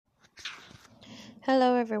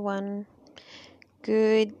Hello, everyone.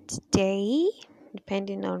 Good day,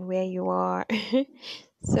 depending on where you are.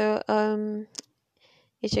 so,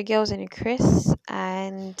 it's your girls and Chris,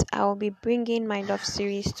 and I will be bringing my love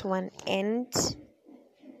series to an end.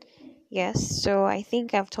 Yes, so I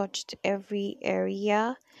think I've touched every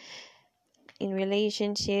area in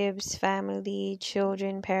relationships, family,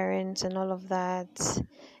 children, parents, and all of that.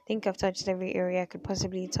 I think I've touched every area I could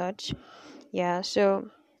possibly touch. Yeah,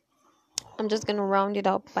 so I'm just gonna round it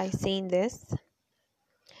up by saying this.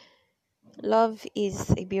 Love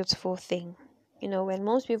is a beautiful thing. When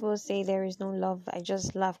most people say there is no love, I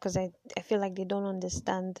just laugh because I feel like they don't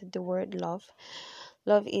understand the word love.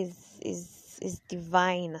 Love is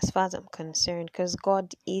divine as far as I'm concerned because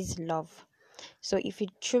God is love. So if you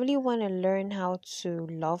truly want to learn how to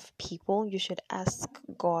love people, you should ask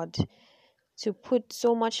God to put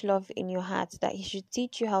so much love in your heart that he should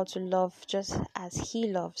teach you how to love just as he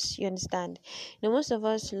loves. You understand? Most of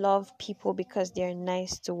us love people because they're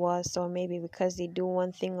nice to us, or maybe because they do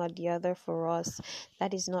one thing or the other for us.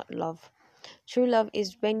 That is not love. True love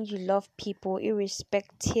is when you love people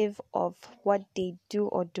irrespective of what they do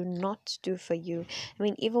or do not do for you.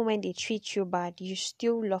 Even when they treat you bad, you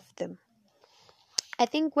still love them. I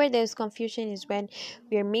think where there's confusion is when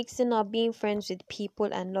we're mixing up being friends with people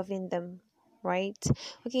and loving them, right?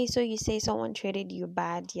 Okay, so you say someone treated you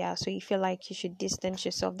bad, yeah, so you feel like you should distance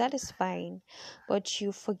yourself. That is fine, but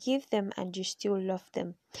you forgive them and you still love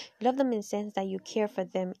them. You love them in the sense that you care for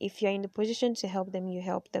them. If you're in the position to help them, you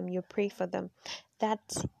help them, you pray for them.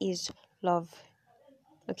 That is love.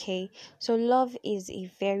 Okay, so love is a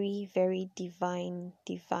very, very divine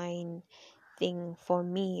thing for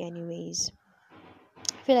me, anyways.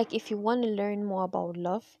 I feel like if you want to learn more about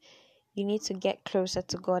love, you need to get closer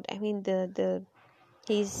to God. The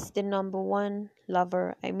he's the number one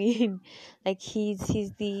lover. Like he's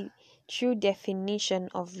the true definition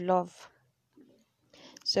of love.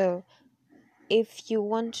 So, if you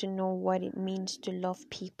want to know what it means to love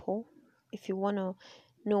people, if you want to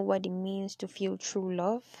know what it means to feel true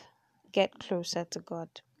love, get closer to God.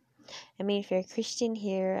 If you're a Christian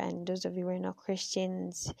here and those of you who are not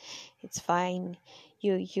Christians, it's fine.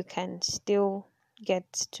 You can still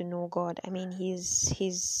get to know God.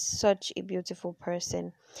 He's such a beautiful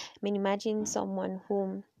person. Imagine someone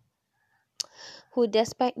who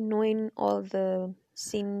despite knowing all the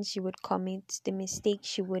sins you would commit, the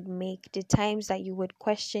mistakes you would make, the times that you would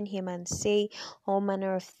question him and say all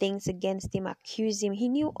manner of things against him, accuse him. He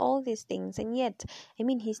knew all these things, and yet,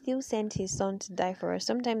 he still sent his son to die for us.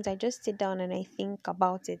 Sometimes I just sit down and I think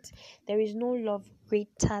about it. There is no love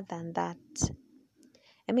greater than that.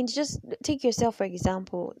 Just take yourself for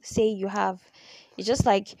example. Say it's just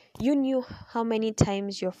like you knew how many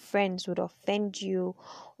times your friends would offend you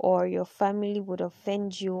or your family would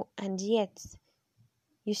offend you, and yet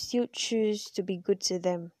you still choose to be good to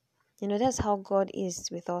them. That's how God is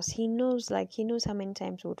with us. He knows how many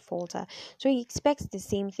times we would falter. So he expects the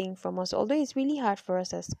same thing from us. Although it's really hard for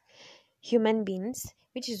us as human beings,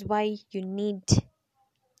 which is why you need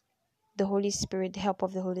the Holy Spirit, the help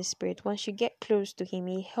of the Holy Spirit. Once you get close to him,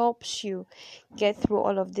 he helps you get through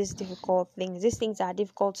all of these difficult things. These things are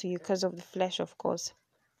difficult to you because of the flesh, of course.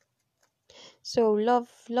 So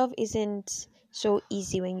love isn't so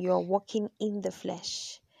easy when you're walking in the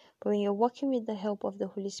flesh. But when you're walking with the help of the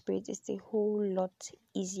Holy Spirit, it's a whole lot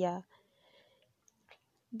easier.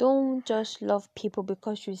 Don't just love people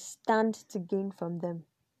because you stand to gain from them.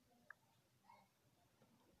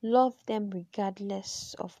 Love them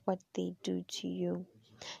regardless of what they do to you.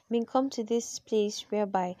 Come to this place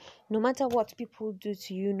whereby no matter what people do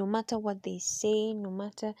to you, no matter what they say, no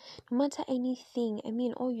matter anything,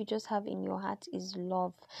 all you just have in your heart is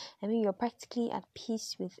love. You're practically at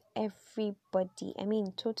peace with everybody.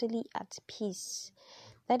 Totally at peace.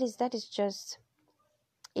 That is just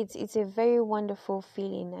it's a very wonderful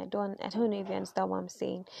feeling. I don't know if you understand what I'm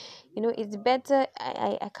saying. It's better.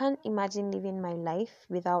 I can't imagine living my life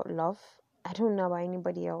without love. I don't know about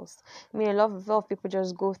anybody else. A lot of people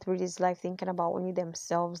just go through this life thinking about only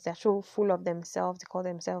themselves. They're so full of themselves. They call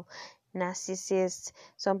themselves narcissists.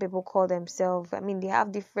 Some people call themselves, they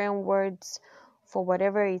have different words for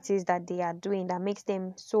whatever it is that they are doing that makes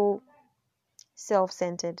them so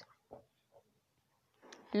self-centered.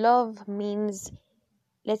 Love means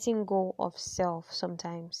letting go of self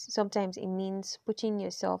sometimes. Sometimes it means putting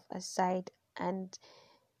yourself aside and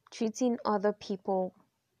treating other people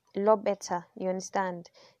a lot better. You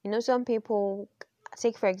understand? Some people,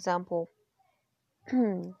 take for example,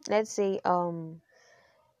 let's say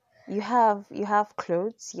you have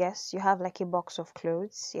clothes, yes, you have like a box of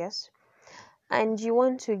clothes, yes, and you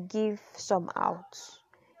want to give some out.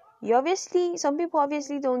 Some people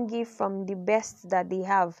obviously don't give from the best that they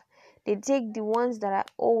have. They take the ones that are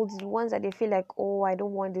old, the ones that they feel like, oh, I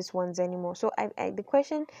don't want these ones anymore. So the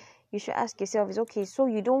question you should ask yourself is, okay, so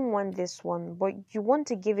you don't want this one, but you want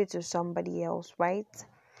to give it to somebody else, right?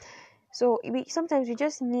 So sometimes you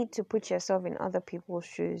just need to put yourself in other people's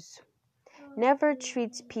shoes. Never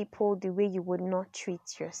treat people the way you would not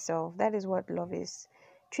treat yourself. That is what love is.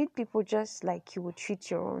 Treat people just like you would treat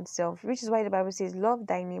your own self, which is why the Bible says, love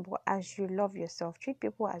thy neighbor as you love yourself. Treat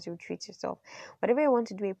people as you treat yourself. Whatever you want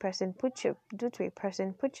to do to a person, put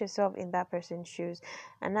yourself in that person's shoes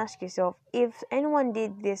and ask yourself, if anyone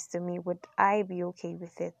did this to me, would I be okay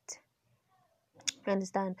with it?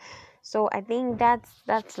 Understand? So I think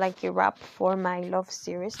that's like a wrap for my love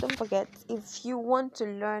series. Don't forget, if you want to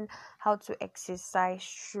learn how to exercise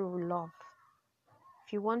true love,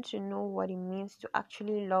 if you want to know what it means to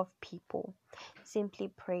actually love people, simply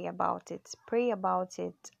pray about it. Pray about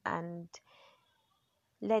it and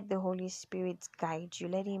let the Holy Spirit guide you.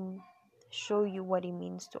 Let him show you what it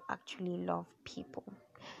means to actually love people.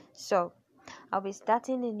 So I'll be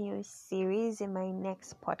starting a new series in my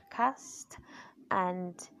next podcast,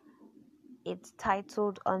 and it's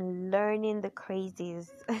titled Unlearning the Crazies.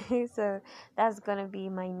 So that's gonna be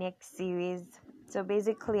my next series. So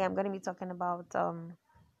basically I'm gonna be talking about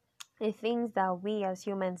the things that we as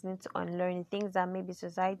humans need to unlearn, the things that maybe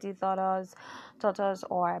society taught us,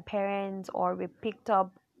 or our parents, or we picked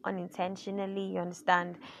up unintentionally, you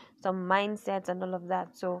understand, some mindsets and all of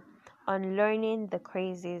that. So unlearning the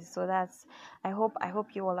crazies. So that's, I hope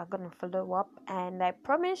you all are gonna follow up, and I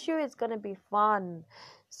promise you it's gonna be fun.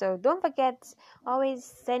 So don't forget, always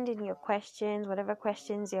send in your questions, whatever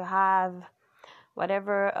questions you have,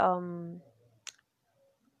 whatever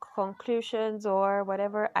conclusions or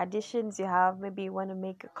whatever additions you have. Maybe you want to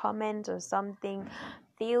make a comment or something,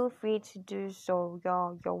 feel free to do so.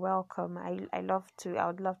 You're welcome. I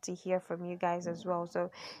would love to hear from you guys as well.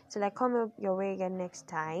 So till I come up your way again next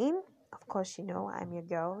time, of course, I'm your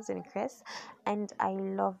girl Zenny Chris, and I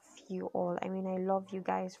love you all. I mean, I love you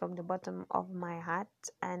guys from the bottom of my heart,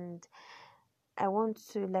 and I want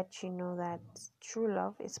to let you know that true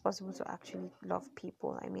love, it's possible to actually love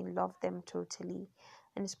people. I mean, love them totally.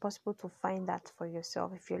 And it's possible to find that for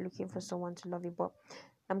yourself if you're looking for someone to love you. But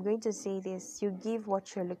I'm going to say this: you give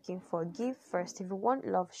what you're looking for. Give first. If you want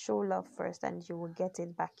love, show love first, and you will get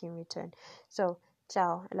it back in return. So,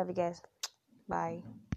 ciao. I love you guys. Bye.